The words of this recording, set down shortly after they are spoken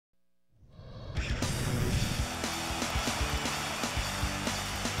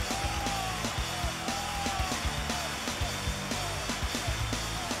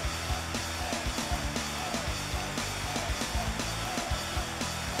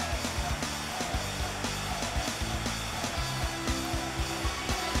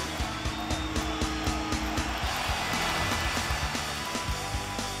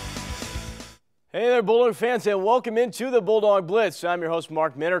Hey there, Bulldog fans, and welcome into the Bulldog Blitz. I'm your host,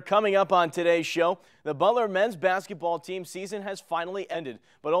 Mark Minner. Coming up on today's show, the Butler men's basketball team season has finally ended,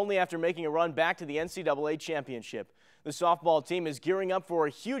 but only after making a run back to the NCAA championship. The softball team is gearing up for a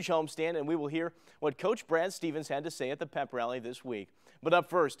huge homestand, and we will hear what Coach Brad Stevens had to say at the Pep Rally this week. But up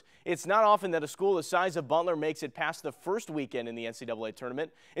first, it's not often that a school the size of Butler makes it past the first weekend in the NCAA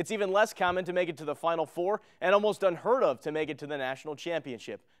tournament. It's even less common to make it to the Final Four and almost unheard of to make it to the national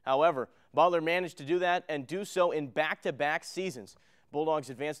championship. However, Butler managed to do that and do so in back-to-back seasons. Bulldogs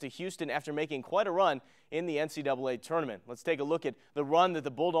advanced to Houston after making quite a run in the NCAA tournament. Let's take a look at the run that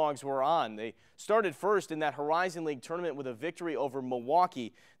the Bulldogs were on. They started first in that Horizon League tournament with a victory over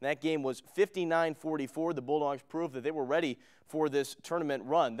Milwaukee. That game was 59-44. The Bulldogs proved that they were ready for this tournament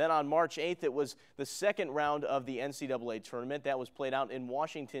run. Then on March 8th, it was the second round of the NCAA tournament. That was played out in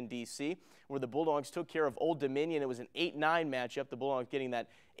Washington, D.C., where the Bulldogs took care of Old Dominion. It was an 8-9 matchup. The Bulldogs getting that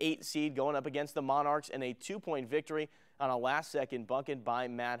 8 seed going up against the Monarchs, and a 2-point victory on a last-second bucket by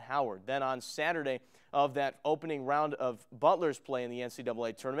Matt Howard. Then on Saturday of that opening round of Butler's play in the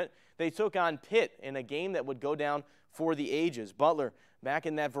NCAA tournament, they took on Pitt in a game that would go down for the ages. Butler, back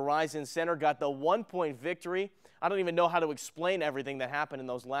in that Verizon Center, got the 1-point victory. I don't even know how to explain everything that happened in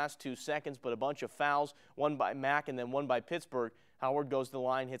those last 2 seconds, but a bunch of fouls, one by Mack and then one by Pittsburgh. Howard goes to the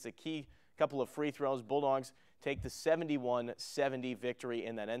line, hits a key couple of free throws. Bulldogs take the 71-70 victory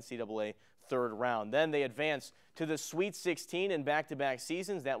in that NCAA third round. Then they advance to the Sweet 16 in back-to-back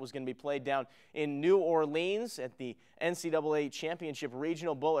seasons. That was going to be played down in New Orleans at the NCAA Championship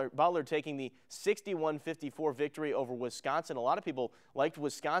Regional. Butler taking the 61-54 victory over Wisconsin. A lot of people liked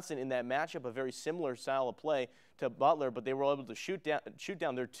Wisconsin in that matchup, a very similar style of play to Butler, but they were able to shoot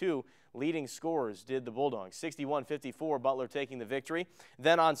down their 2 leading scorers, did the Bulldogs. 61-54, Butler taking the victory.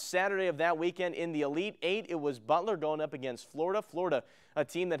 Then on Saturday of that weekend in the Elite 8, it was Butler going up against Florida. Florida, a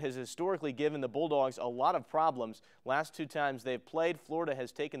team that has historically given the Bulldogs a lot of problems. Last 2 times they've played, Florida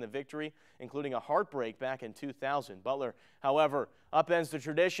has taken the victory, including a heartbreak back in 2000. Butler, however, upends the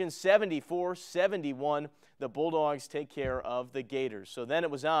tradition, 74-71. The Bulldogs take care of the Gators. So then it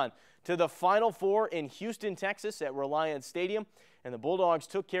was on to the Final Four in Houston, Texas at Reliant Stadium, and the Bulldogs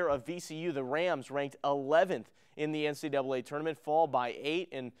took care of VCU. The Rams, ranked 11th in the NCAA tournament, fall by 8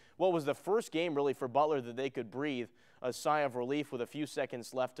 in what was the first game really for Butler that they could breathe a sigh of relief with a few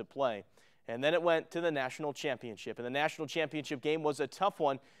seconds left to play. And then it went to the national championship, and the national championship game was a tough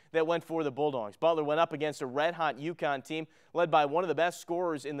one that went for the Bulldogs. Butler went up against a red-hot UConn team led by one of the best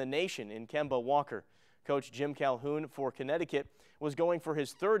scorers in the nation in Kemba Walker. Coach Jim Calhoun for Connecticut was going for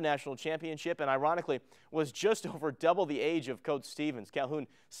his 3rd national championship and ironically was just over double the age of Coach Stevens. Calhoun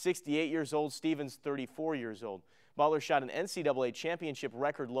 68 years old, Stevens 34 years old. Butler shot an NCAA championship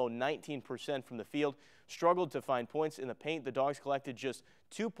record low 19% from the field, struggled to find points in the paint. The Dogs collected just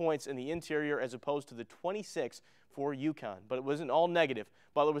 2 points in the interior as opposed to the 26 for UConn. But it wasn't all negative.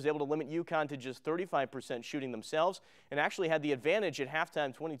 Butler was able to limit UConn to just 35% shooting themselves and actually had the advantage at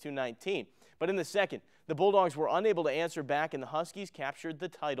halftime 22-19. But in the second, the Bulldogs were unable to answer back and the Huskies captured the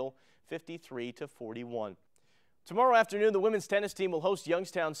title 53-41. Tomorrow afternoon, the women's tennis team will host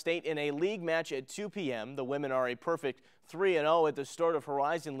Youngstown State in a league match at 2 p.m. The women are a perfect 3-0 at the start of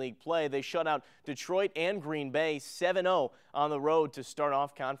Horizon League play. They shut out Detroit and Green Bay 7-0 on the road to start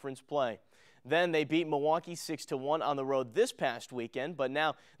off conference play. Then they beat Milwaukee 6-1 on the road this past weekend, but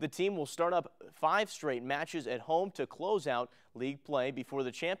now the team will start up 5 straight matches at home to close out league play before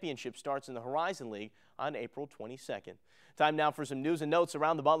the championship starts in the Horizon League on April 22nd. Time now for some news and notes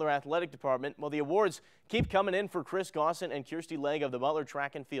around the Butler Athletic Department. Well, the awards keep coming in for Chris Gostin and Kirsty Legg of the Butler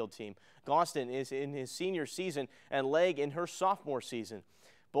track and field team. Gostin is in his senior season and Legg in her sophomore season.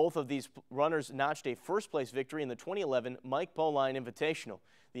 Both of these runners notched a first-place victory in the 2011 Mike Poline Invitational.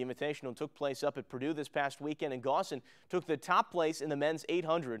 The Invitational took place up at Purdue this past weekend, and Gostin took the top place in the men's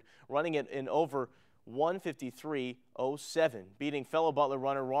 800, running it in over 153.07, beating fellow Butler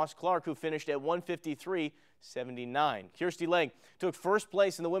runner Ross Clark, who finished at 153.79. Kirsty Legg took first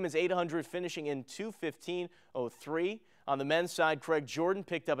place in the women's 800, finishing in 215.03. On the men's side, Craig Jordan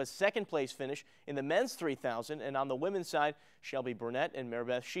picked up a second-place finish in the men's 3,000, and on the women's side, Shelby Burnett and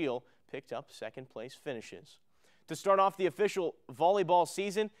Maribeth Scheel picked up second-place finishes. To start off the official volleyball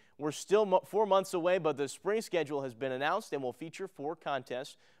season, we're still 4 months away, but the spring schedule has been announced and will feature 4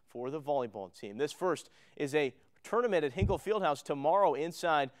 contests for the volleyball team. This first is a tournament at Hinkle Fieldhouse tomorrow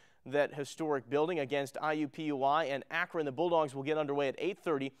inside that historic building against IUPUI and Akron. The Bulldogs will get underway at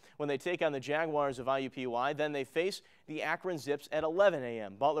 8:30 when they take on the Jaguars of IUPUI. Then they face the Akron Zips at 11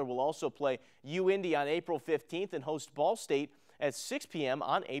 a.m. Butler will also play UIndy on April 15th and host Ball State at 6 p.m.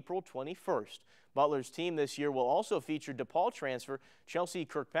 on April 21st. Butler's team this year will also feature DePaul transfer Chelsea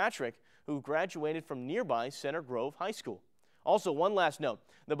Kirkpatrick, who graduated from nearby Center Grove High School. Also, one last note,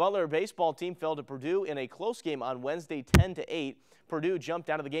 the Butler baseball team fell to Purdue in a close game on Wednesday 10-8. Purdue jumped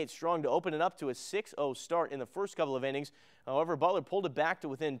out of the gate strong to open it up to a 6-0 start in the first couple of innings. However, Butler pulled it back to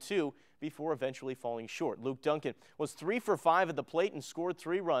within 2 before eventually falling short. Luke Duncan was 3 for 5 at the plate and scored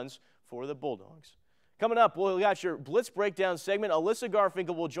 3 runs for the Bulldogs. Coming up, we got your Blitz Breakdown segment. Alyssa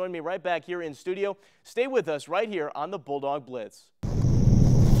Garfinkel will join me right back here in studio. Stay with us right here on the Bulldog Blitz.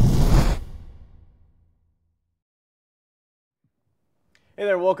 Hey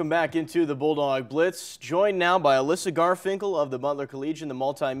there, welcome back into the Bulldog Blitz. Joined now by Alyssa Garfinkel of the Butler Collegian, the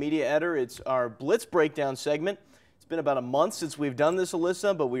multimedia editor. It's our Blitz Breakdown segment. It's been about a month since we've done this,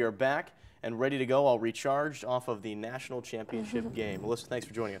 Alyssa, but we are back and ready to go, all recharged off of the national championship game. Alyssa, thanks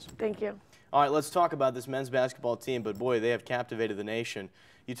for joining us. Thank you. All right, let's talk about this men's basketball team, but boy, they have captivated the nation.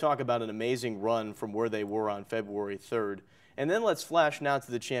 You talk about an amazing run from where they were on February 3rd. And then let's flash now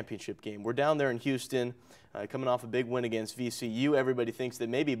to the championship game. We're down there in Houston, coming off a big win against VCU. Everybody thinks that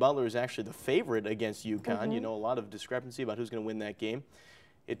maybe Butler is actually the favorite against UConn. You know, a lot of discrepancy about who's going to win that game.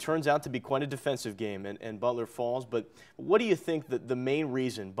 It turns out to be quite a defensive game, and Butler falls. But what do you think that the main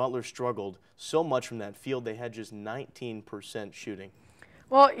reason Butler struggled so much from that field? They had just 19% shooting.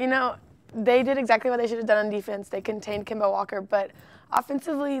 Well, you know, they did exactly what they should have done on defense. They contained Kemba Walker, but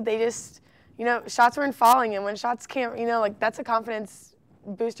offensively, they just, you know, shots weren't falling. And when shots can't, you know, like that's a confidence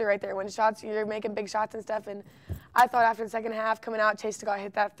booster right there. When shots, you're making big shots and stuff. And I thought after the second half, coming out, Chase DeGaw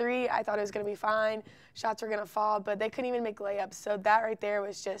hit that 3. I thought it was going to be fine. Shots were going to fall, but they couldn't even make layups. So that right there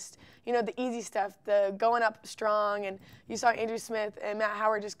was just, you know, the easy stuff, the going up strong. And you saw Andrew Smith and Matt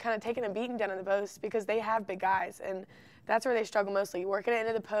Howard just kind of taking a beating down in the post because they have big guys. And that's where they struggle mostly, working it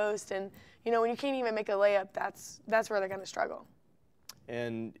into the post. And, you know, when you can't even make a layup, that's where they're going to struggle.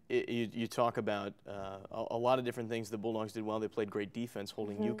 And you talk about a lot of different things the Bulldogs did well. They played great defense,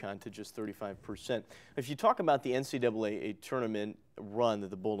 holding UConn to just 35%. If you talk about the NCAA tournament run that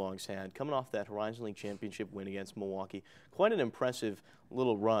the Bulldogs had, coming off that Horizon League championship win against Milwaukee, quite an impressive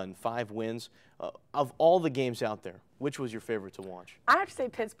little run, 5 wins. Of all the games out there, which was your favorite to watch? I have to say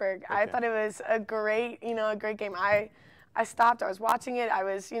Pittsburgh. Okay. I thought it was a great, a great game. I stopped, I was watching it, I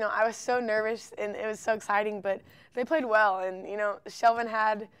was so nervous and it was so exciting, but they played well. And, Shelvin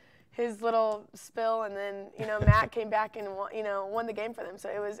had his little spill and then, Matt came back and, won the game for them. So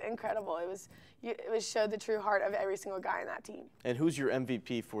it was incredible. It showed the true heart of every single guy in that team. And who's your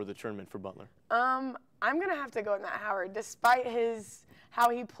MVP for the tournament for Butler? I'm going to have to go with Matt Howard. Despite how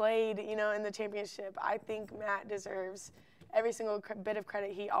he played, in the championship, I think Matt deserves every single bit of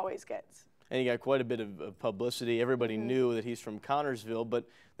credit he always gets. And he got quite a bit of publicity. Everybody knew that he's from Connorsville, but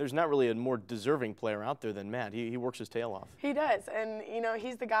there's not really a more deserving player out there than Matt. He works his tail off. He does, and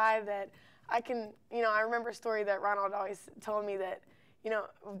he's the guy that I remember a story that Ronald always told me that,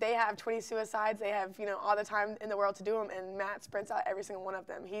 they have 20 suicides, they have, all the time in the world to do them, and Matt sprints out every single one of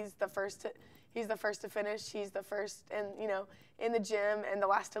them. He's the first to finish. He's the first in the gym and the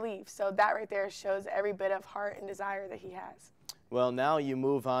last to leave. So that right there shows every bit of heart and desire that he has. Well, now you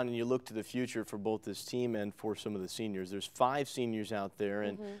move on and you look to the future for both this team and for some of the seniors. There's 5 seniors out there,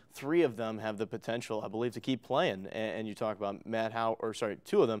 and 3 of them have the potential, I believe, to keep playing. And you talk about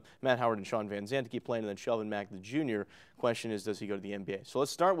 2 of them, Matt Howard and Sean Van Zandt, to keep playing, and then Shelvin Mack, the junior. Question is, does he go to the NBA? So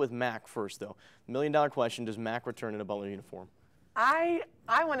let's start with Mack first, though. $1,000,000 question: does Mack return in a Butler uniform?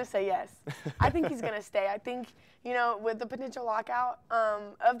 I want to say yes. I think he's going to stay. I think, with the potential lockout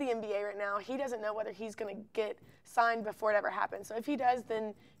of the NBA right now, he doesn't know whether he's going to get signed before it ever happens. So if he does,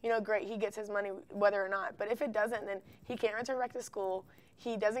 then, great, he gets his money whether or not. But if it doesn't, then he can't return back to school.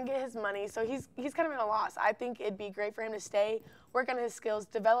 He doesn't get his money, so he's kind of in a loss. I think it'd be great for him to stay, work on his skills,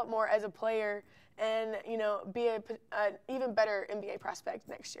 develop more as a player, and, be an even better NBA prospect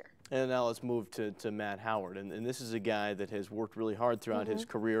next year. And now let's move to Matt Howard. And this is a guy that has worked really hard throughout his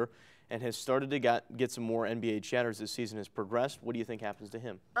career and has started to get some more NBA chatter as this season has progressed. What do you think happens to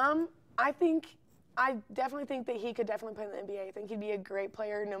him? I definitely think that he could definitely play in the NBA. I think he'd be a great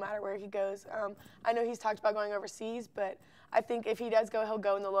player no matter where he goes. I know he's talked about going overseas, but I think if he does go, he'll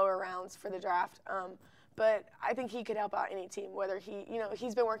go in the lower rounds for the draft. But I think he could help out any team, whether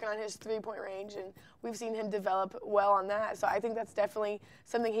he's been working on his 3-point range, and we've seen him develop well on that. So I think that's definitely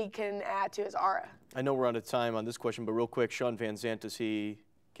something he can add to his aura. I know we're out of time on this question, but real quick, Sean Van Zandt, does he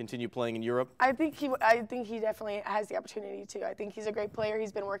continue playing in Europe? I think he definitely has the opportunity to. I think he's a great player.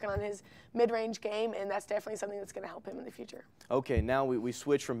 He's been working on his mid-range game, and that's definitely something that's going to help him in the future. Okay, now we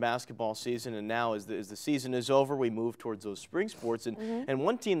switch from basketball season, and now as the season is over, we move towards those spring sports. And, and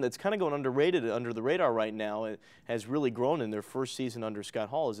one team that's kind of going underrated, under the radar right now, has really grown in their first season under Scott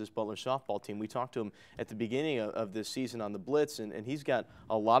Hall, is this Butler softball team. We talked to him at the beginning of this season on the Blitz, and he's got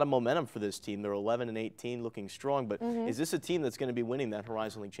a lot of momentum for this team. They're 11-18, looking strong. But is this a team that's going to be winning that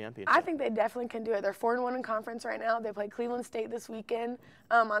Horizon League championship? I think they definitely can do it. They're 4-1 in conference right now. They play Cleveland State this weekend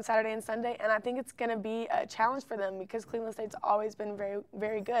on Saturday and Sunday, and I think it's going to be a challenge for them because Cleveland State's always been very,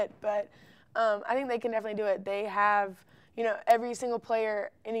 very good. But I think they can definitely do it. They have, every single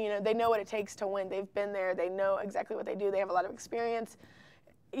player, and they know what it takes to win. They've been there. They know exactly what they do. They have a lot of experience,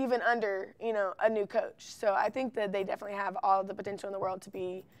 even under, a new coach. So I think that they definitely have all the potential in the world to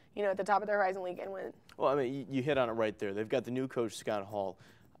be, at the top of the Horizon League and win. Well, I mean, you hit on it right there. They've got the new coach, Scott Hall.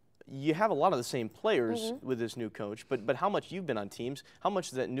 You have a lot of the same players with this new coach, but how much you've been on teams, how much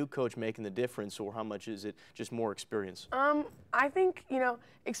is that new coach making the difference, or how much is it just more experience? I think,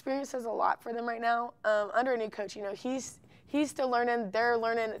 experience says a lot for them right now. Under a new coach, he's still learning. They're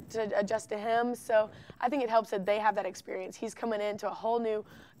learning to adjust to him. So I think it helps that they have that experience. He's coming into a whole new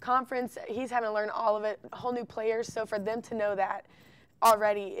conference. He's having to learn all of it, whole new players. So for them to know that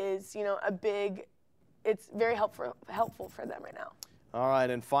already is, it's very helpful for them right now. All right,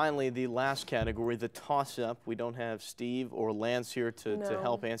 and finally, the last category, the toss-up. We don't have Steve or Lance here to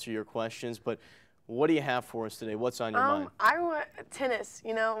help answer your questions, but what do you have for us today? What's on your mind? I want tennis.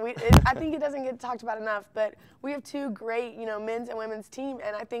 I think it doesn't get talked about enough, but we have two great, men's and women's team,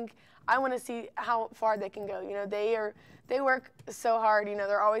 and I think I want to see how far they can go. They work so hard.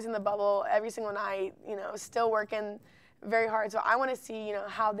 They're always in the bubble every single night. Still working very hard. So I want to see,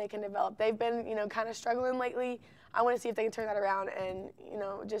 how they can develop. They've been, kind of struggling lately. I want to see if they can turn that around and,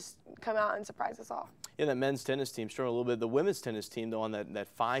 just come out and surprise us all. Yeah, that men's tennis team struggled a little bit. The women's tennis team, though, on that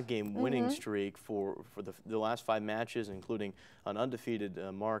 5-game winning streak for the last 5 matches, including an undefeated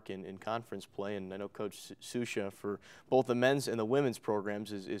mark in conference play. And I know Coach Susha for both the men's and the women's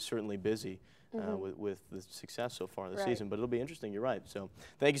programs is certainly busy with the success so far this season. But it'll be interesting, you're right. So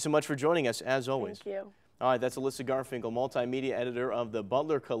thank you so much for joining us, as always. Thank you. All right, that's Alyssa Garfinkel, multimedia editor of the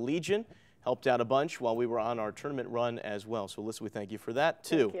Butler Collegian. Helped out a bunch while we were on our tournament run as well. So, Alyssa, we thank you for that,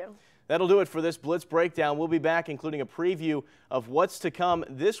 too. Thank you. That'll do it for this Blitz Breakdown. We'll be back, including a preview of what's to come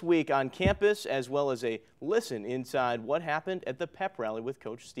this week on campus, as well as a listen inside what happened at the Pep Rally with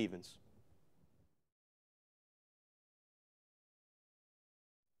Coach Stevens.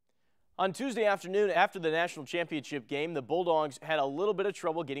 On Tuesday afternoon, after the national championship game, the Bulldogs had a little bit of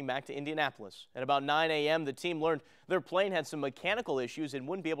trouble getting back to Indianapolis. At about 9 a.m., the team learned their plane had some mechanical issues and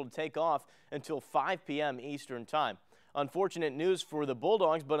wouldn't be able to take off until 5 p.m. Eastern Time. Unfortunate news for the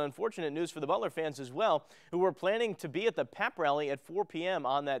Bulldogs, but unfortunate news for the Butler fans as well, who were planning to be at the Pep Rally at 4 p.m.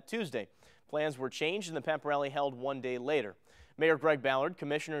 on that Tuesday. Plans were changed and the Pep Rally held one day later. Mayor Greg Ballard,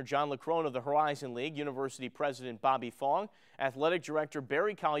 Commissioner John LaCrone of the Horizon League, University President Bobby Fong, Athletic Director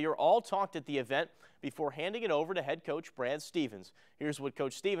Barry Collier all talked at the event before handing it over to head coach Brad Stevens. Here's what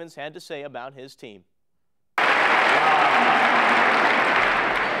Coach Stevens had to say about his team. I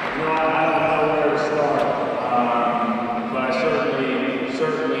don't know where to start, but I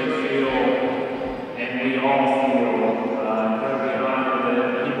certainly feel, and we all feel, incredibly honored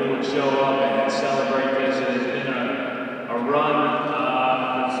that people would show up and celebrate this. It has been a run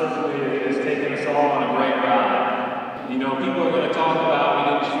that certainly has taken us all on a great ride. People are going to talk about we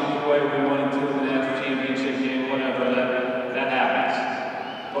didn't shoot the way we wanted to in the national championship game, whatever, that happens.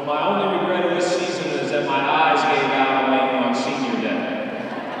 But my only regret of this season is that my eyes gave out on senior day.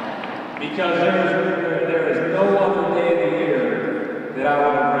 Because there is no other day of the year that I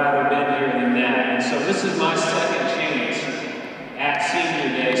would have rather been here than that. And so this is my second chance at senior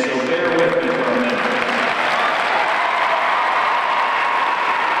day, so bear with me for a minute.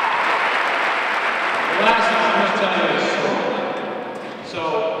 The last time I'm going to tell you a story. So,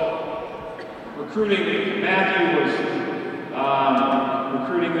 recruiting, Matthew was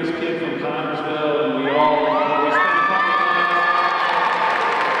recruiting this kid from Connersville, and we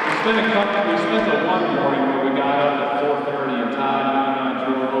spent the one morning where we got up at 4:30 and Todd and I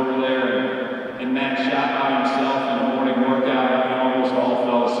drove over there and Matt shot by himself in a morning workout and we almost all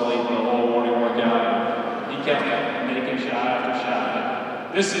fell asleep in the whole morning workout. He kept making shot after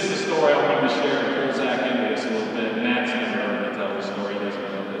shot. This is the story I wanted to share and pull Zach into this a little bit. Matt's never heard me tell the story, he doesn't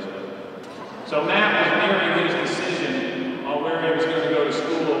know this. So Matt was nearing his decision on where he was going to go to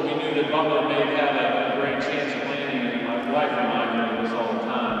school. We knew that Butler may have a great chance of landing, and my wife reminded me of this all the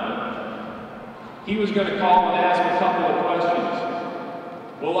time. He was going to call and ask a couple of questions.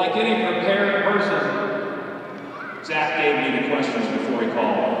 Well, like any prepared person, Zach gave me the questions before he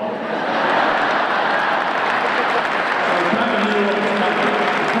called. So we kind of knew what was coming.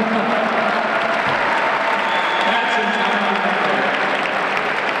 Had some time to prepare.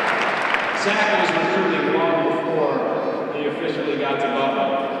 Zach was recruiting long before he officially got to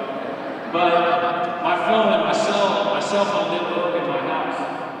Butler. But my phone and my cell phone didn't work in my house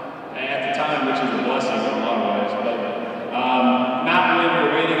at the time, which is a blessing in a lot of ways. But not when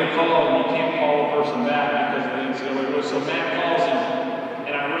you're waiting a call and you can't call a person back because of the NCAA. So Matt calls him,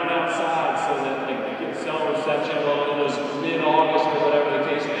 and I run outside so that I get cell reception. Well, it was mid-August or whatever the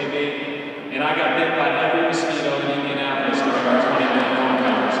case may be, and I got bit by every mosquito in Indianapolis during our 20-minute phone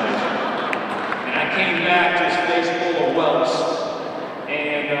conversation. And I came back to his face full of welts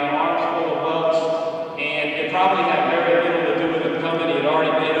and arms full of welts, and it probably had very little to do with him coming. He had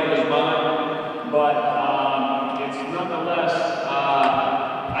already made up his mind, but it's nonetheless,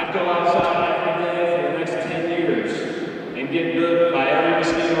 I'd go outside every day for the next 10 years and get bit by every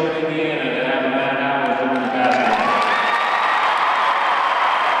mosquito in Indiana that have a mad hour during the basketball.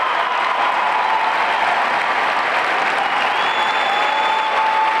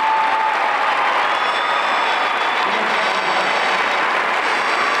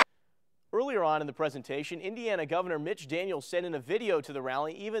 Earlier on in the presentation, Indiana Governor Mitch Daniels sent in a video to the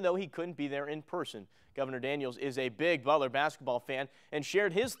rally even though he couldn't be there in person. Governor Daniels is a big Butler basketball fan and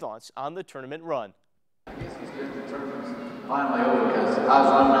shared his thoughts on the tournament run. I guess he's good. The tournament's finally over because I was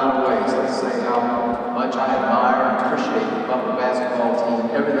running out of ways to say how much I admire and appreciate the Butler basketball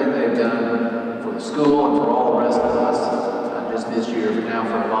team, everything they've done for the school and for all the rest of us, not just this year, but now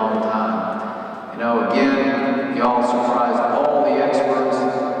for a long time. You know, again, y'all surprised all the experts,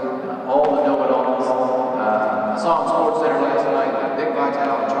 all the know-it-alls. I saw on SportsCenter last night that Dick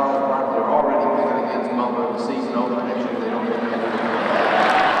Vitale and Charles Barkley are already picking against Butler the season opener next year. They don't even have to.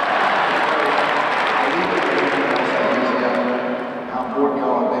 How important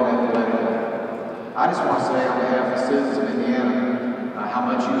y'all have been athletically. I just want to say on behalf of the citizens of Indiana how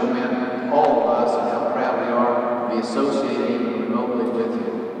much you have meant to all of us and how proud we are to be associated even remotely with you.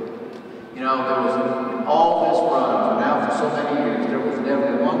 You know, there was all this run for now for so many years, there was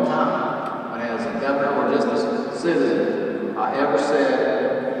never one time when as a governor or just a citizen I ever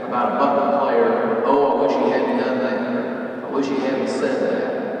said about a Butler player, oh, I wish he hadn't done that, I wish he hadn't said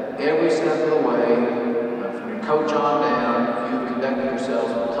that. Every step of the way, from your coach on down, you've conducted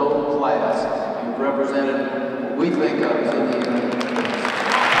yourselves with total class. You've represented what we think of as Indiana.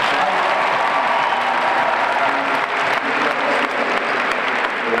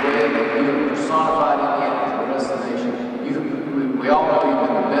 The way that you have personified Indiana to the rest of the nation. We all know you've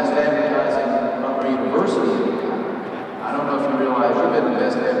been the best advertising Butler University. I don't know if you realize you've been the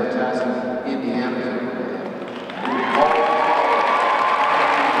best advertising Indiana.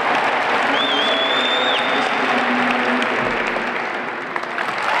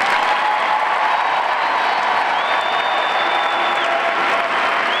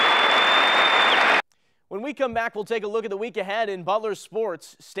 When we come back, we'll take a look at the week ahead in Butler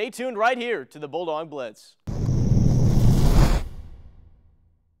sports. Stay tuned right here to the Bulldog Blitz.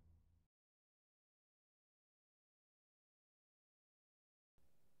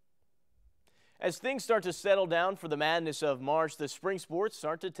 As things start to settle down for the madness of March, the spring sports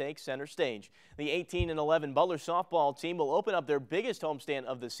start to take center stage. The 18-11 Butler softball team will open up their biggest homestand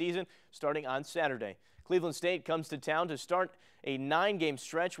of the season starting on Saturday. Cleveland State comes to town to start a 9-game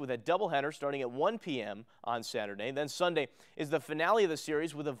stretch with a doubleheader starting at 1 p.m. on Saturday. Then Sunday is the finale of the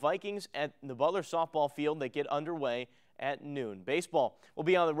series with the Vikings at the Butler softball field that get underway at noon. Baseball will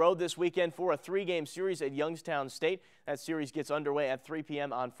be on the road this weekend for a 3-game series at Youngstown State. That series gets underway at 3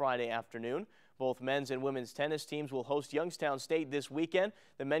 p.m. on Friday afternoon. Both men's and women's tennis teams will host Youngstown State this weekend.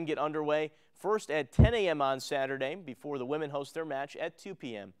 The men get underway first at 10 a.m. on Saturday before the women host their match at 2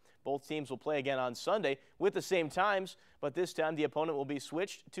 p.m. Both teams will play again on Sunday with the same times, but this time the opponent will be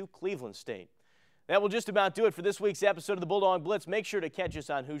switched to Cleveland State. That will just about do it for this week's episode of the Bulldog Blitz. Make sure to catch us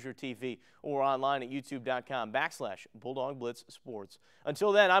on Hoosier TV or online at youtube.com/Bulldog Blitz Sports.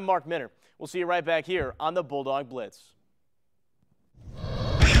 Until then, I'm Mark Minner. We'll see you right back here on the Bulldog Blitz.